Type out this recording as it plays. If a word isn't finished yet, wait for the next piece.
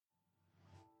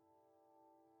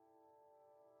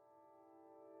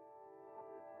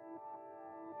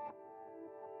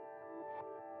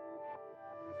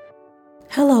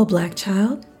Hello, Black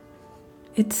child.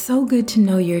 It's so good to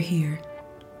know you're here.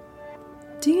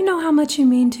 Do you know how much you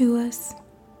mean to us?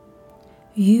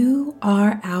 You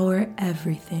are our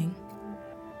everything.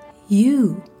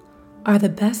 You are the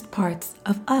best parts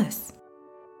of us.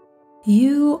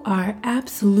 You are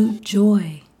absolute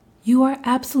joy. You are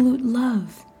absolute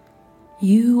love.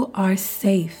 You are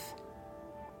safe.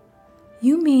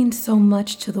 You mean so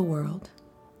much to the world.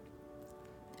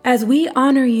 As we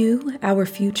honor you, our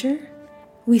future,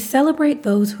 we celebrate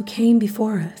those who came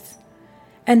before us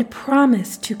and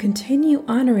promise to continue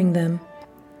honoring them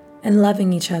and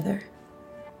loving each other.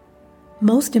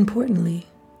 Most importantly,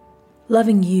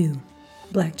 loving you,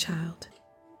 Black child.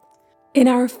 In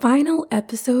our final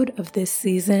episode of this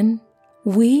season,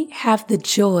 we have the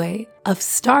joy of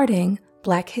starting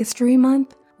Black History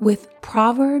Month with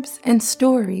proverbs and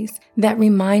stories that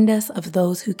remind us of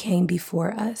those who came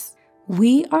before us.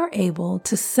 We are able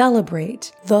to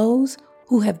celebrate those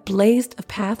who have blazed a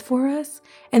path for us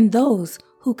and those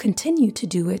who continue to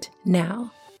do it now.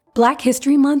 Black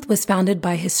History Month was founded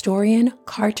by historian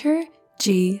Carter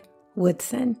G.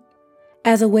 Woodson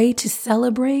as a way to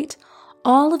celebrate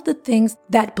all of the things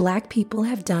that Black people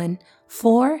have done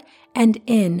for and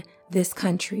in this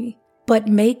country. But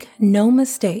make no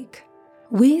mistake,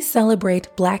 we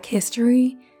celebrate Black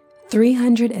history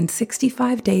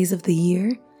 365 days of the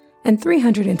year and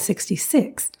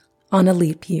 366 on a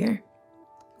leap year.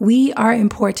 We are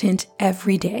important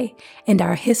every day, and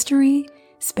our history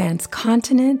spans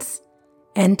continents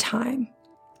and time.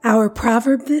 Our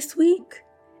proverb this week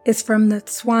is from the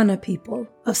Tswana people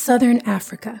of Southern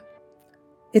Africa.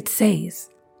 It says,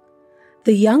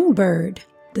 "The young bird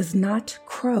does not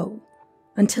crow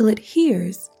until it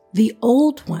hears the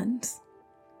old ones."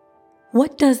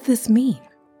 What does this mean?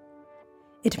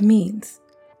 It means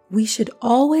we should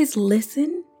always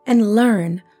listen and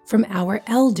learn from our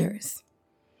elders.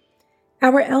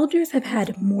 Our elders have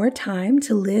had more time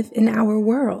to live in our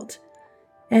world,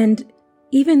 and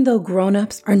even though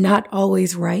grown-ups are not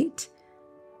always right,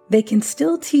 they can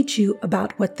still teach you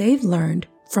about what they've learned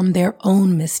from their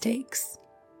own mistakes.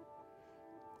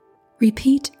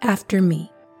 Repeat after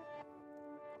me.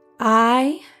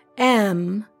 I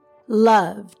am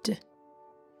loved.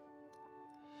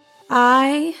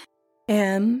 I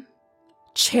am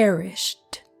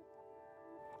cherished.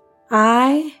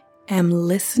 I am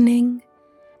listening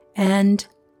and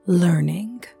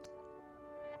learning.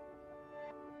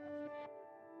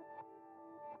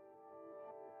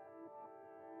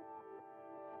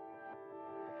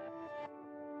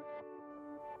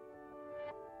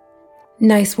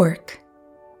 Nice work.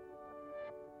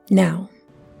 Now,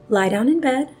 lie down in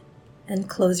bed and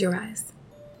close your eyes.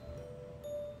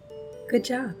 Good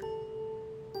job.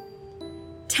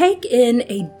 Take in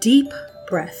a deep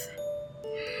breath,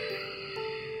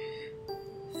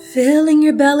 filling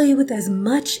your belly with as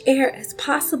much air as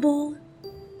possible.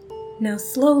 Now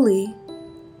slowly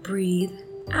breathe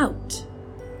out.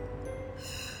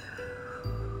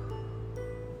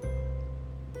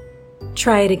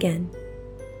 Try it again.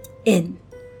 In,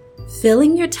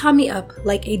 filling your tummy up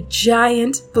like a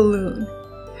giant balloon.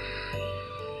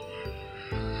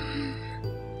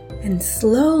 And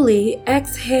slowly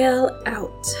exhale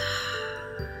out.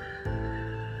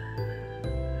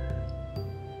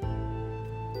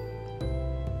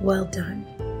 Well done.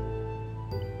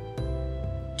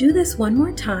 Do this one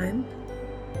more time.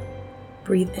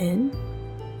 Breathe in.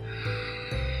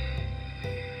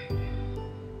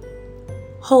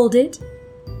 Hold it.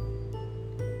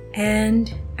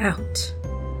 And out.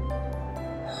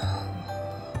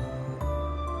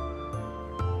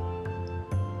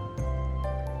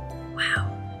 Wow.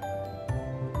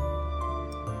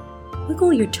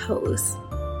 Wiggle your toes.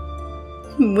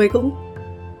 Wiggle.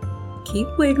 Keep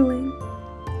wiggling.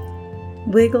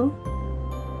 Wiggle.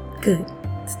 Good.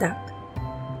 Stop.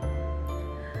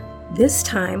 This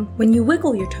time, when you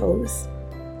wiggle your toes,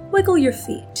 wiggle your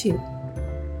feet too.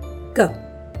 Go.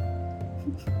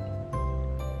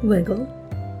 Wiggle.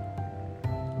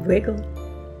 Wiggle.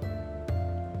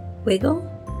 Wiggle.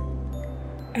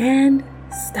 And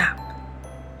stop.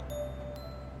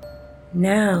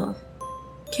 Now,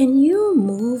 can you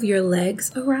move your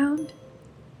legs around?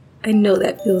 I know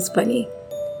that feels funny,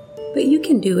 but you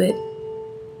can do it.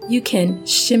 You can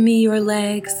shimmy your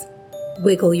legs,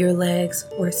 wiggle your legs,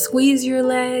 or squeeze your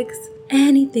legs,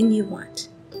 anything you want.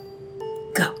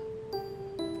 Go.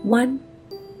 1,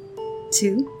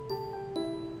 2,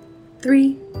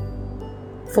 3,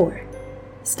 4.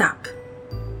 Stop.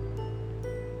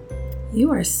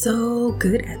 You are so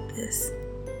good at this.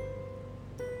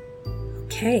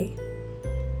 Okay.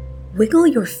 Wiggle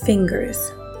your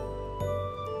fingers.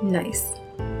 Nice.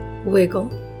 wiggle,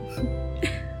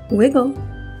 wiggle,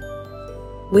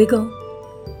 wiggle,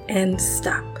 and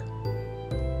stop.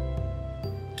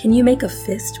 Can you make a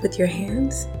fist with your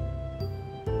hands?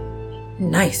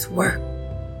 Nice work.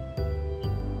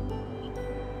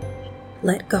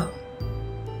 Let go.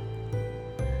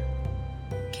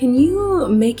 Can you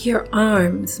make your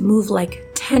arms move like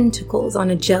tentacles on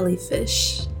a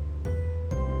jellyfish?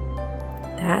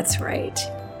 That's right.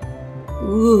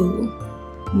 Ooh.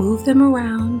 Move them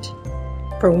around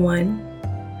for 1,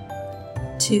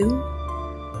 2,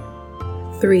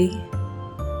 3,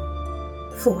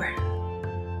 4.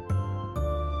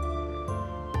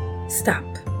 Stop.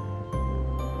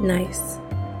 Nice.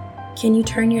 Can you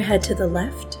turn your head to the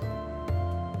left?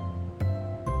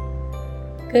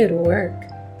 Good work.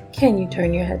 Can you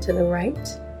turn your head to the right?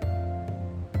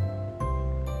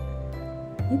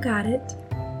 You got it.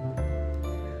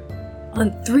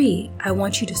 On 3, I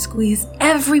want you to squeeze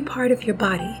every part of your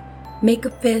body. Make a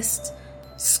fist,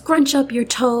 scrunch up your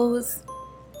toes,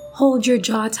 hold your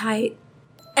jaw tight,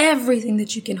 everything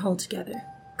that you can hold together.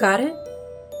 Got it?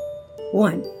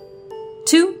 1,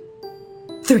 2,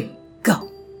 3, go.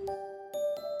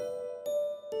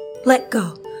 Let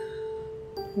go.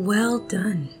 Well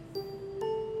done.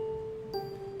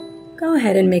 Go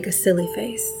ahead and make a silly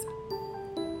face.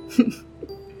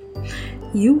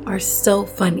 You are so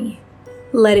funny.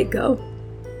 Let it go.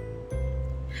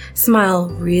 Smile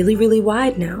really, really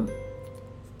wide now.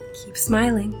 Keep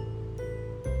smiling.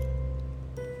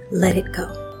 Let it go.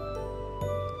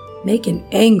 Make an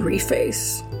angry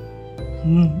face.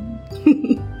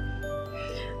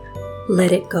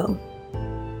 Let it go.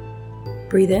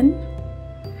 Breathe in.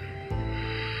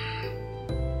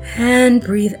 And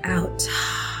breathe out.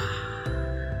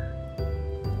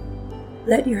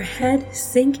 Let your head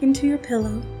sink into your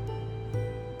pillow.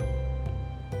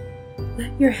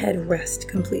 Let your head rest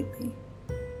completely.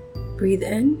 Breathe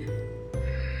in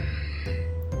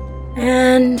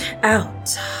and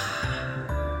out.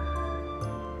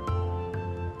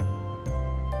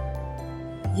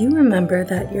 You remember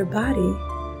that your body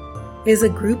is a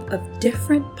group of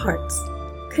different parts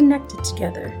connected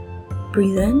together.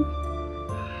 Breathe in.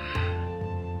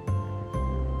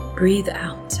 Breathe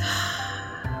out.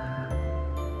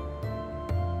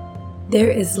 There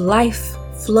is life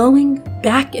flowing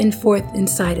back and forth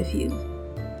inside of you,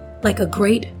 like a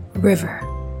great river.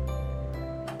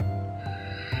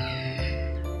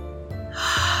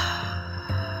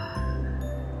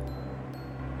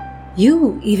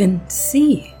 You even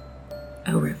see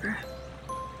a river.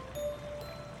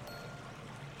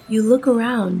 You look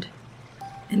around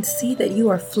and see that you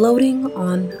are floating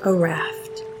on a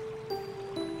raft.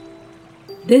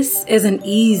 This is an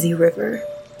easy river.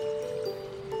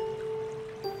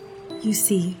 You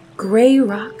see gray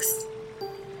rocks.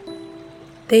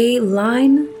 They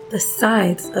line the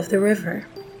sides of the river.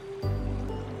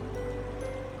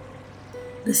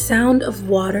 The sound of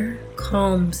water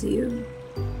calms you.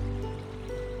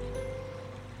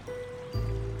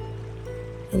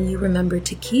 And you remember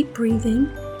to keep breathing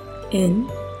in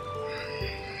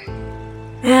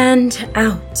and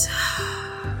out.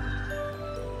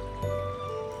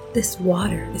 This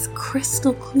water is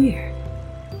crystal clear.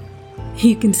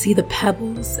 You can see the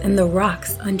pebbles and the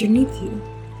rocks underneath you.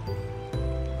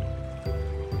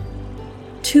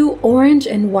 2 orange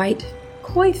and white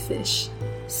koi fish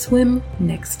swim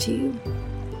next to you.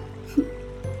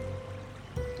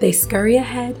 They scurry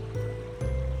ahead,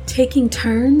 taking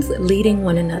turns leading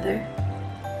one another.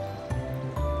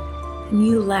 And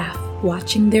you laugh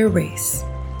watching their race.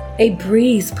 A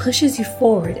breeze pushes you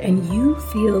forward and you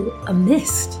feel a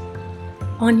mist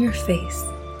on your face.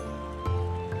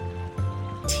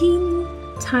 Teeny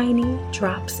tiny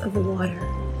drops of water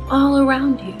all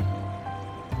around you.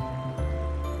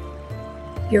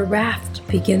 Your raft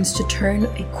begins to turn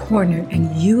a corner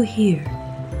and you hear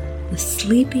the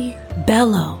sleepy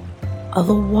bellow of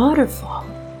a waterfall.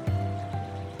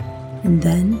 And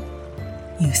then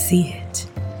you see it.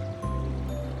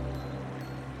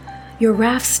 Your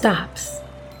raft stops.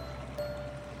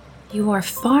 You are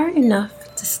far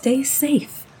enough to stay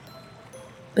safe,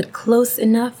 but close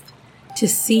enough to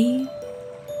see,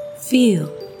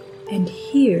 feel, and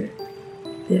hear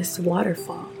this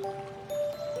waterfall.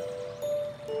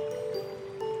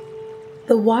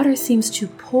 The water seems to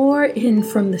pour in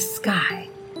from the sky,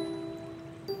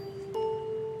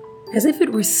 as if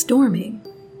it were storming,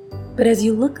 but as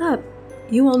you look up,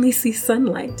 you only see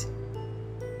sunlight.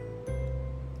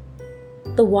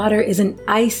 The water is an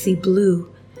icy blue,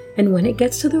 and when it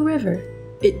gets to the river,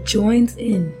 it joins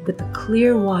in with the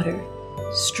clear water,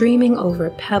 streaming over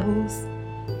pebbles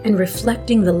and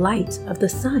reflecting the light of the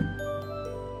sun.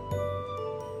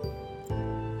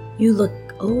 You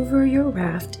look over your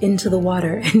raft into the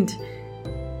water and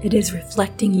it is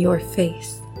reflecting your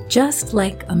face, just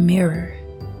like a mirror.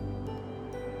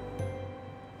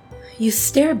 You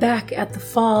stare back at the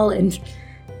fall and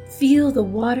feel the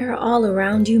water all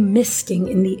around you misting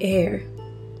in the air.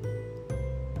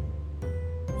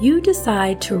 You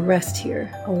decide to rest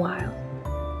here a while.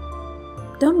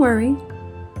 Don't worry,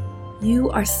 you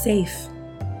are safe.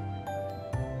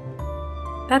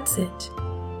 That's it.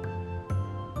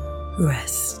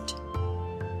 Rest.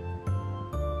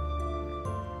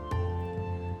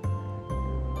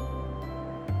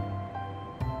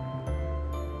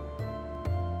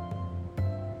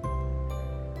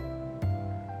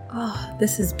 Oh,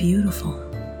 this is beautiful.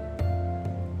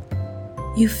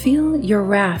 You feel your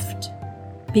raft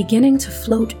beginning to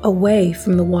float away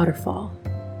from the waterfall.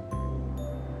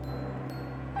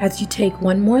 As you take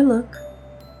one more look,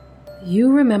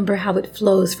 you remember how it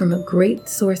flows from a great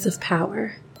source of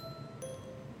power,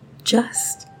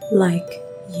 just like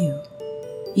you.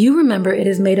 You remember it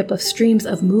is made up of streams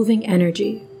of moving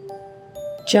energy,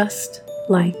 just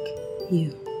like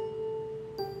you.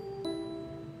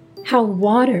 How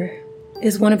water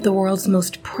is one of the world's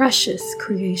most precious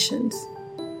creations,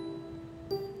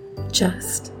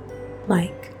 just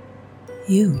like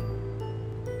you.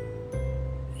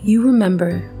 You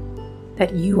remember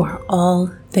that you are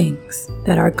all things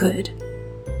that are good.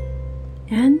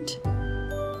 And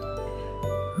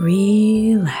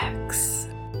relax.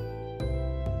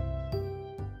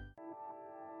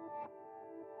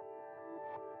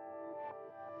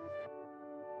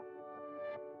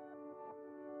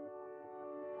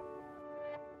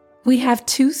 We have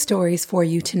 2 stories for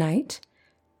you tonight.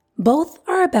 Both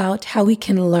are about how we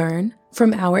can learn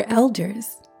from our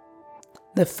elders.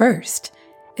 The first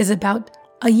is about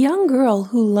a young girl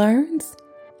who learns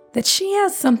that she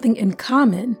has something in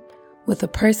common with a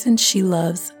person she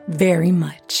loves very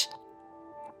much.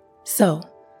 So,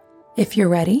 if you're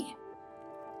ready,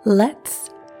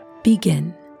 let's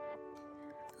begin.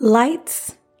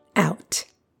 Lights out.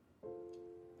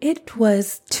 It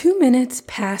was 2 minutes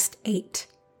past 8.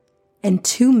 And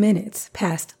 2 minutes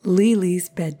past Lily's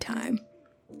bedtime.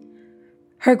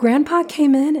 Her grandpa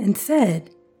came in and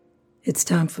said, "It's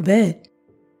time for bed."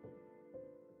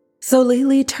 So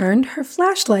Lily turned her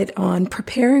flashlight on,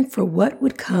 preparing for what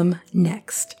would come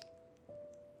next.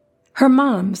 Her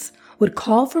moms would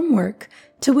call from work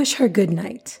to wish her good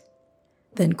night.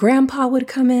 Then Grandpa would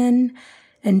come in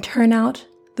and turn out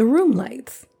the room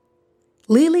lights.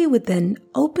 Lily would then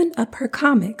open up her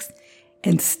comics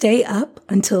and stay up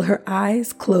until her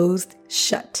eyes closed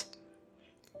shut.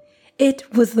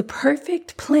 It was the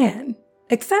perfect plan,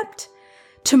 except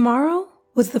tomorrow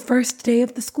was the first day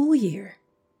of the school year.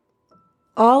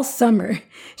 All summer,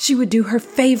 she would do her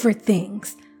favorite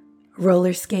things: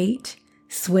 roller skate,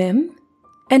 swim,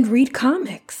 and read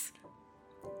comics.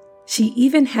 She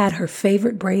even had her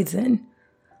favorite braids in,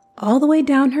 all the way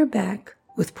down her back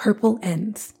with purple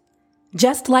ends,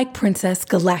 just like Princess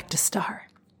Galactastar.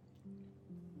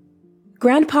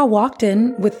 Grandpa walked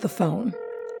in with the phone.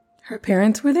 Her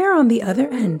parents were there on the other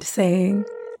end saying,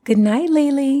 "Good night,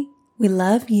 Lily. We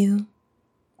love you."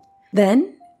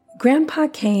 Then Grandpa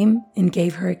came and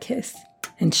gave her a kiss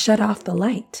and shut off the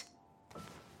light.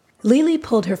 Lily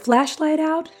pulled her flashlight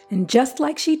out and, just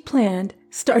like she'd planned,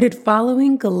 started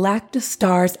following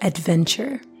Galactastar's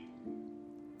adventure.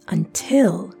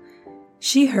 Until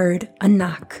she heard a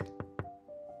knock.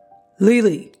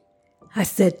 "Lily, I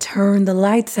said turn the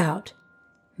lights out.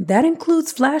 That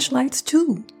includes flashlights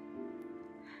too."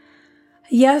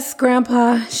 "Yes,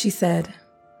 Grandpa," she said.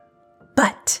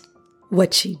 But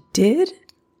what she did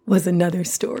was another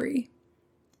story.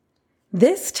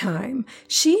 This time,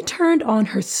 she turned on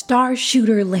her star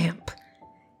shooter lamp.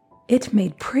 It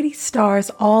made pretty stars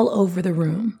all over the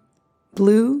room.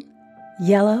 Blue,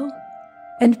 yellow,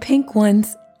 and pink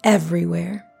ones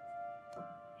everywhere.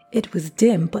 It was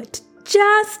dim, but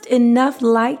just enough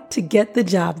light to get the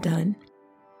job done.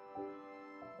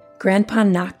 Grandpa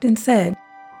knocked and said,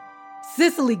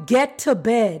 "Cicely, get to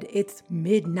bed. It's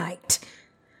midnight."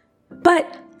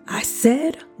 "But I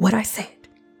said what I said,"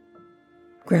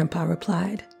 Grandpa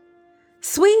replied.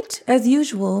 Sweet as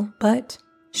usual, but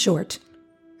short.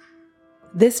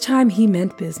 This time he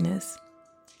meant business.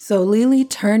 So Lily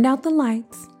turned out the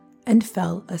lights and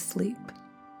fell asleep.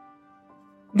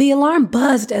 The alarm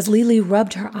buzzed as Lily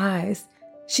rubbed her eyes.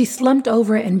 She slumped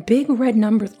over and big red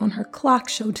numbers on her clock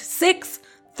showed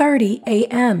 6:30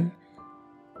 a.m.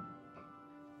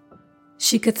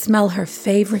 She could smell her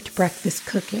favorite breakfast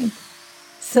cooking: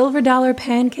 silver dollar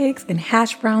pancakes and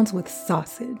hash browns with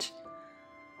sausage.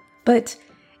 But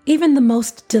Even the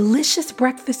most delicious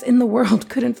breakfast in the world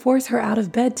couldn't force her out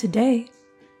of bed today.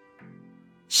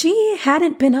 She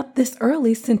hadn't been up this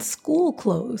early since school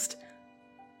closed.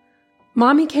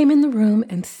 Mommy came in the room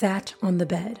and sat on the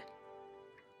bed.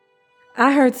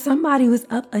 I heard somebody was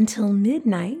up until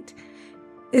midnight.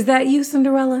 Is that you,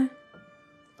 Cinderella?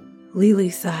 Lily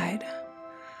sighed.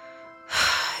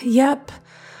 Yep,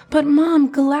 but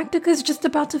Mom, Galactica's just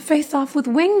about to face off with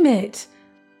Wingmit.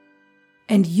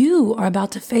 And you are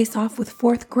about to face off with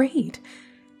 4th grade.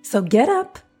 So get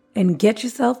up and get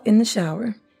yourself in the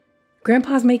shower.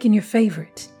 Grandpa's making your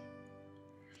favorite.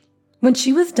 When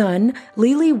she was done,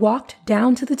 Lily walked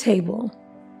down to the table.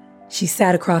 She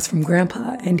sat across from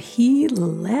Grandpa, and he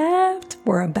laughed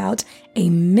for about a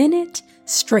minute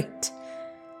straight.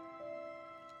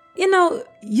 You know,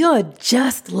 you're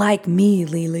just like me,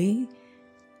 Lily.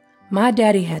 My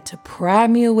daddy had to pry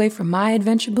me away from my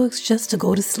adventure books just to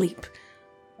go to sleep.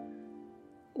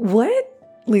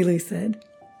 What? Lily said.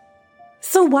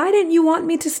 So why didn't you want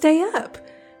me to stay up?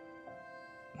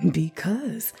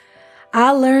 Because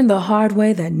I learned the hard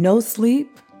way that no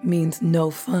sleep means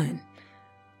no fun.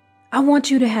 I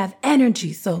want you to have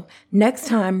energy, so next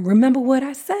time remember what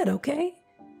I said, okay?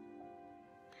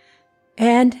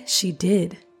 And she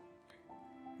did.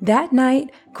 That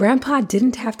night, Grandpa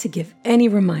didn't have to give any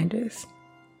reminders.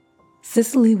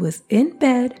 Cicely was in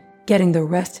bed getting the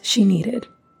rest she needed.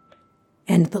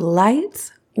 And the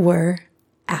lights were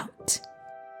out.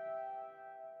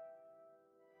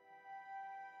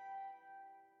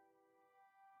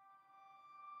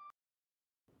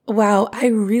 Wow, I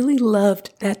really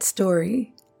loved that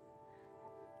story.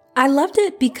 I loved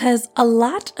it because a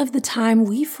lot of the time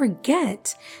we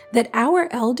forget that our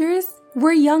elders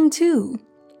were young too.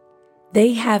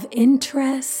 They have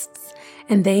interests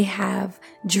and they have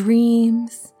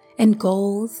dreams and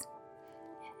goals.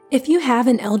 If you have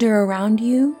an elder around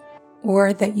you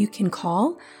or that you can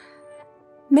call,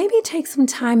 maybe take some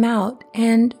time out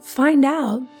and find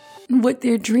out what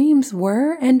their dreams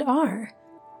were and are.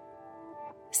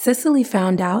 Cicely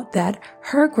found out that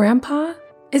her grandpa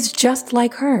is just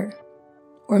like her,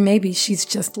 or maybe she's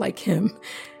just like him.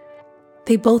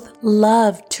 They both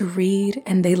loved to read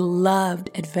and they loved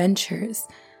adventures.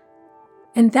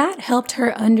 And that helped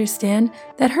her understand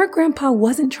that her grandpa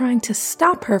wasn't trying to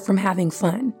stop her from having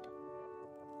fun,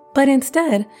 but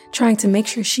instead trying to make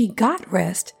sure she got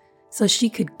rest so she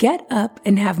could get up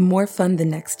and have more fun the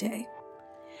next day.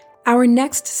 Our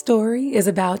next story is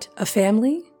about a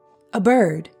family, a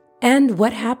bird, and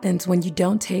what happens when you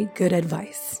don't take good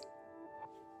advice.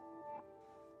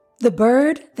 The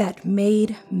bird that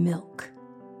made milk.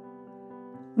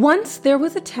 Once there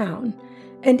was a town,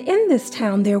 and in this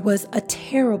town there was a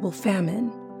terrible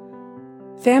famine.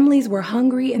 Families were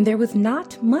hungry and there was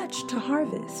not much to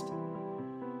harvest.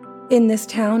 In this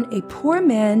town, a poor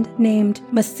man named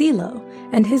Masilo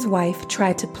and his wife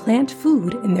tried to plant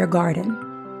food in their garden.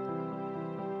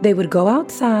 They would go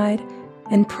outside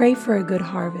and pray for a good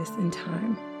harvest in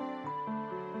time.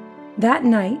 That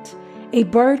night, a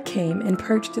bird came and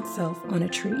perched itself on a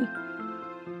tree.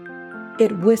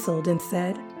 It whistled and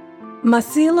said,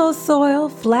 "Masilo's soil,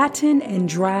 flatten and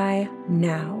dry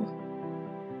now."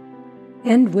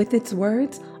 And with its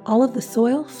words, all of the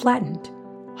soil flattened,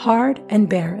 hard and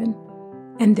barren,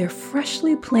 and their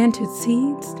freshly planted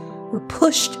seeds were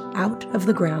pushed out of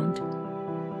the ground.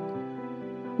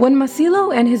 When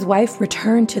Masilo and his wife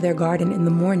returned to their garden in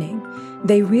the morning,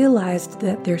 they realized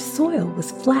that their soil was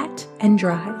flat and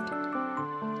dry.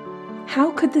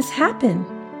 "How could this happen?"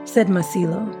 said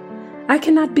Masilo. "I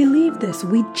cannot believe this.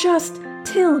 We just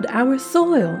tilled our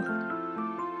soil."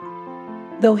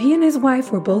 Though he and his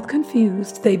wife were both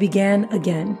confused, they began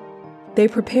again. They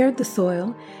prepared the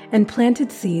soil and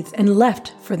planted seeds and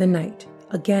left for the night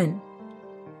again,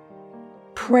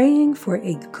 praying for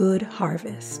a good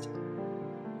harvest.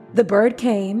 The bird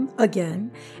came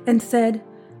again and said,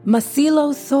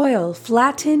 "Masilo's soil,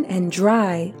 flatten and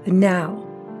dry now."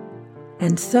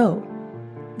 And so,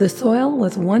 the soil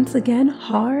was once again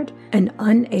hard and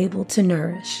unable to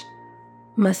nourish.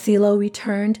 Masilo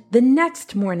returned the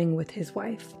next morning with his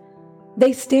wife.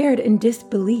 They stared in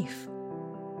disbelief.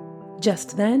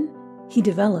 Just then, he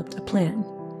developed a plan.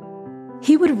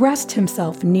 He would rest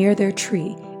himself near their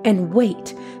tree and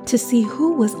wait to see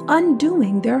who was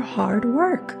undoing their hard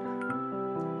work.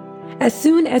 As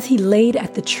soon as he laid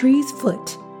at the tree's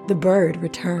foot, the bird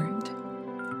returned.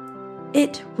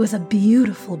 It was a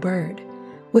beautiful bird,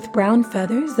 with brown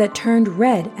feathers that turned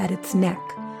red at its neck,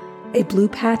 a blue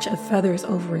patch of feathers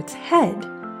over its head,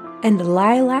 and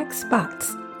lilac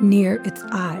spots near its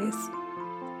eyes.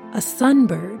 A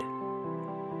sunbird.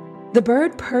 The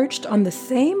bird perched on the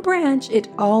same branch it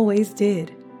always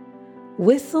did,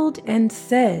 whistled and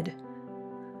said,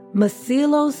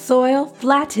 "Masilo's soil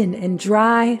flatten and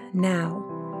dry now."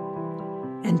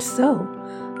 And so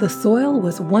the soil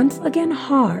was once again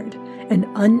hard and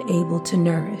unable to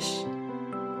nourish.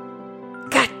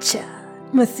 "Gotcha!"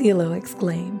 Masilo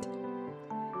exclaimed.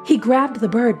 He grabbed the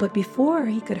bird, but before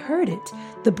he could hurt it,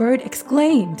 the bird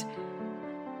exclaimed,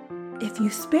 "If you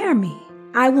spare me,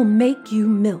 I will make you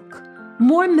milk,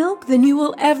 more milk than you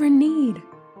will ever need."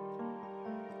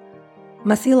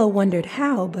 Masilo wondered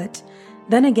how, but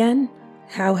then again,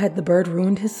 how had the bird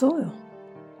ruined his soil?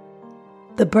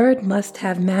 The bird must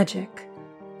have magic.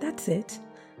 That's it.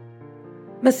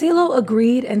 Masilo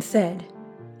agreed and said,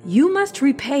 "You must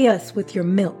repay us with your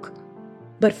milk,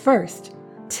 but first,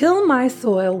 till my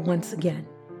soil once again."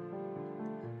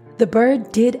 The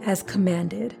bird did as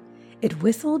commanded. It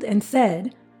whistled and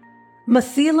said,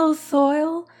 "Masilo's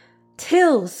soil,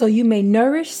 till so you may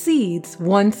nourish seeds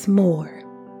once more."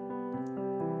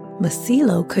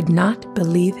 Masilo could not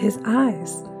believe his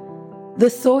eyes.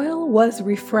 The soil was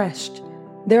refreshed.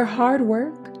 Their hard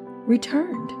work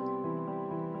returned.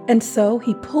 And so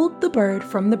he pulled the bird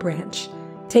from the branch,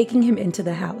 taking him into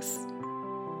the house.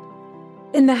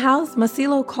 In the house,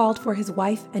 Masilo called for his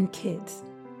wife and kids.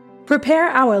 "Prepare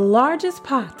our largest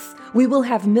pots. We will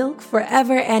have milk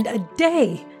forever and a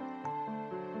day."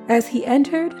 As he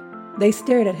entered, they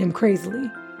stared at him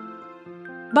crazily.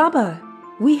 "Baba,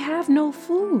 we have no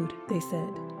food," they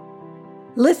said.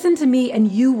 "Listen to me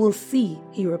and you will see,"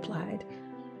 he replied.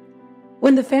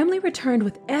 When the family returned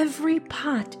with every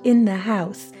pot in the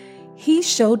house, he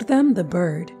showed them the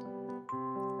bird.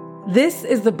 "This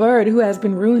is the bird who has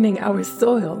been ruining our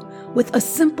soil with a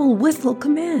simple whistle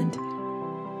command.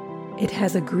 It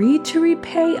has agreed to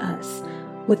repay us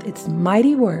with its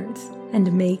mighty words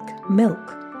and make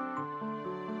milk.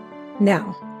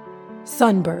 Now,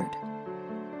 Sunbird,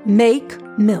 make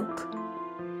milk."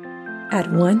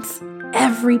 At once,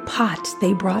 every pot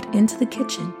they brought into the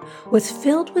kitchen was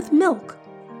filled with milk.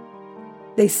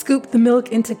 They scooped the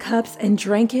milk into cups and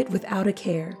drank it without a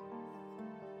care.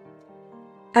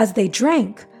 As they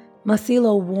drank,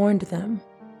 Masilo warned them,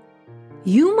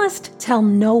 "You must tell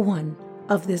no one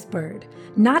of this bird,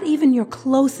 not even your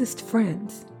closest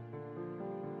friends."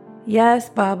 "Yes,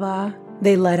 Baba,"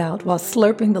 they let out while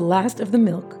slurping the last of the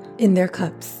milk in their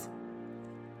cups.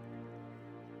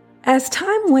 As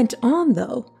time went on,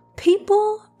 though,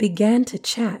 people began to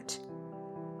chat.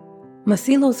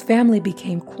 Masilo's family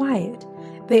became quiet.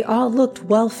 They all looked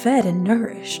well-fed and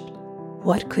nourished.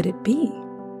 What could it be?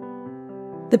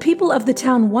 The people of the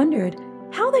town wondered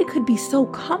how they could be so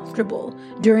comfortable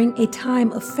during a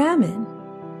time of famine.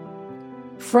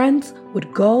 Friends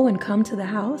would go and come to the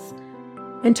house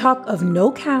and talk of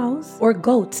no cows or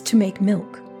goats to make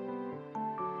milk.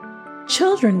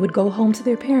 Children would go home to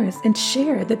their parents and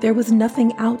share that there was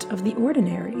nothing out of the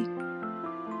ordinary.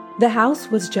 The house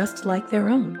was just like their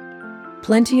own.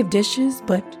 Plenty of dishes,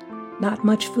 but not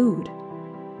much food.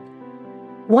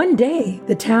 One day,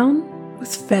 the town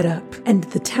was fed up, and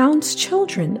the town's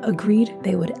children agreed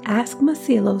they would ask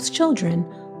Masilo's children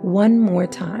one more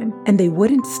time, and they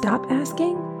wouldn't stop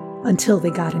asking until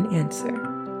they got an answer.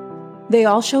 They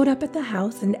all showed up at the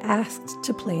house and asked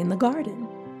to play in the garden.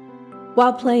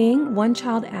 While playing, one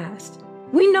child asked,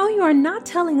 "We know you are not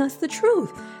telling us the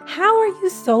truth. How are you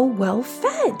so well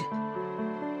fed?"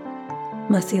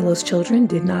 Masilo's children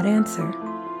did not answer.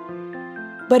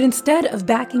 But instead of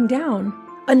backing down,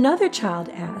 another child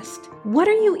asked, "What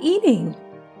are you eating?"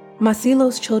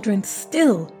 Masilo's children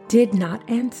still did not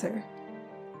answer.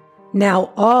 Now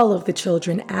all of the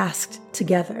children asked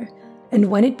together, and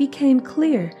when it became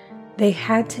clear they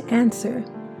had to answer,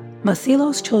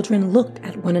 Masilo's children looked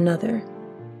at one another.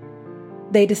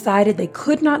 They decided they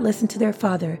could not listen to their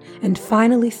father and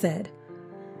finally said,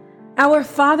 "Our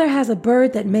father has a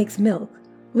bird that makes milk.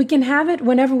 We can have it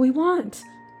whenever we want."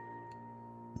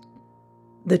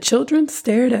 The children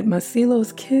stared at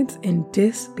Masilo's kids in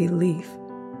disbelief.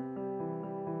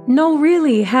 "No,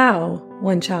 really, how?"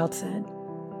 one child said.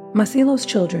 Masilo's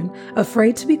children,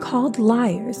 afraid to be called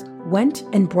liars, went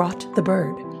and brought the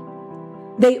bird.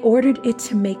 They ordered it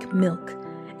to make milk,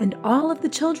 and all of the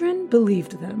children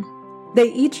believed them. They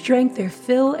each drank their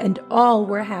fill, and all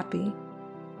were happy.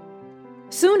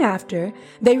 Soon after,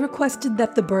 they requested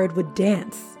that the bird would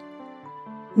dance.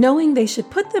 Knowing they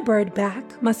should put the bird back,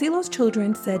 Masilo's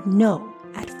children said no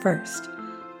at first.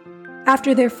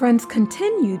 After their friends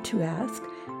continued to ask,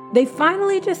 they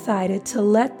finally decided to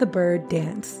let the bird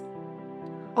dance.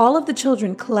 All of the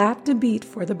children clapped a beat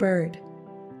for the bird.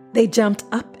 They jumped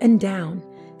up and down,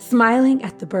 smiling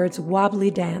at the bird's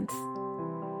wobbly dance.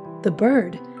 The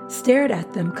bird stared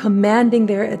at them, commanding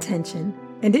their attention,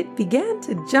 and it began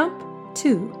to jump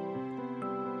too.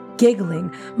 Giggling,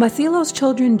 Masilo's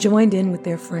children joined in with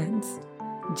their friends,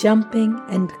 jumping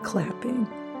and clapping.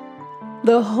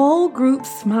 The whole group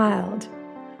smiled,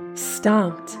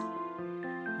 stomped,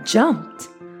 jumped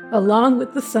along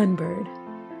with the sunbird.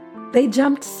 They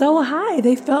jumped so high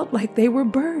they felt like they were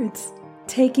birds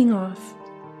taking off.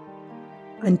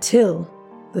 Until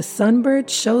the sunbird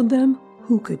showed them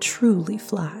who could truly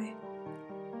fly.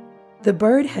 The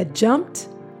bird had jumped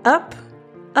up,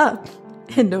 up,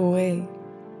 and away.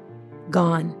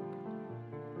 Gone.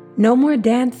 No more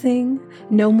dancing,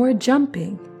 no more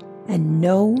jumping, and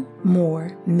no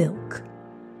more milk.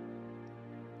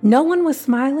 No one was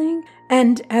smiling,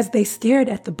 and as they stared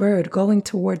at the bird going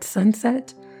toward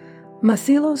sunset,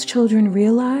 Masilo's children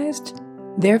realized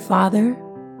their father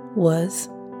was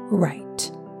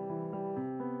right.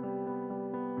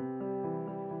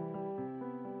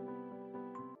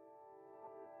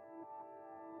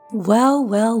 Well,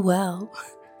 well, well.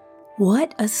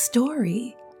 What a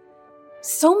story.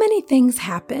 So many things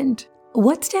happened.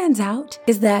 What stands out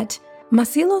is that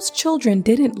Masilo's children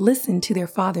didn't listen to their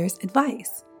father's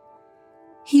advice.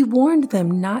 He warned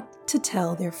them not to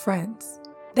tell their friends.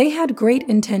 They had great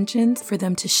intentions for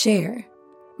them to share.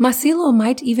 Masilo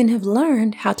might even have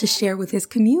learned how to share with his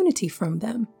community from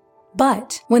them.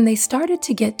 But when they started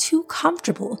to get too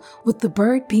comfortable with the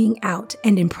bird being out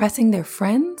and impressing their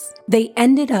friends, they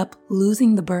ended up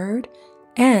losing the bird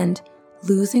and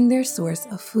losing their source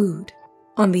of food.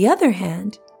 On the other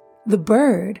hand, the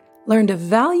bird learned a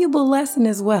valuable lesson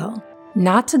as well,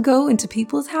 not to go into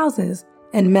people's houses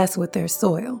and mess with their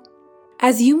soil.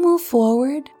 As you move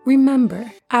forward,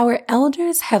 remember, our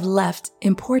elders have left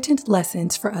important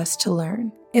lessons for us to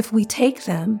learn. If we take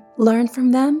them, learn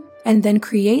from them, and then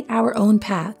create our own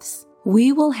paths,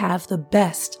 we will have the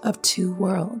best of two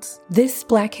worlds. This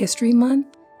Black History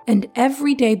Month and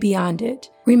every day beyond it,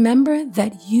 remember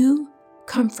that you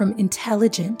come from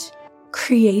intelligent,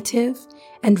 creative,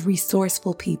 and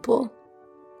resourceful people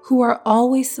who are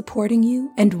always supporting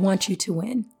you and want you to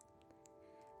win.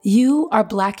 You are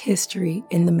Black history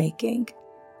in the making,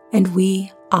 and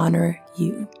we honor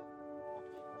you.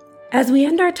 As we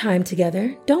end our time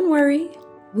together, don't worry,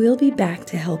 we'll be back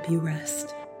to help you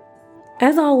rest.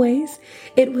 As always,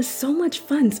 it was so much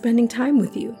fun spending time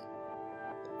with you.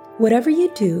 Whatever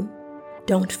you do,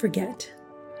 don't forget.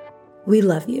 We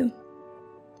love you.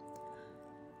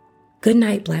 Good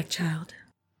night, Black child.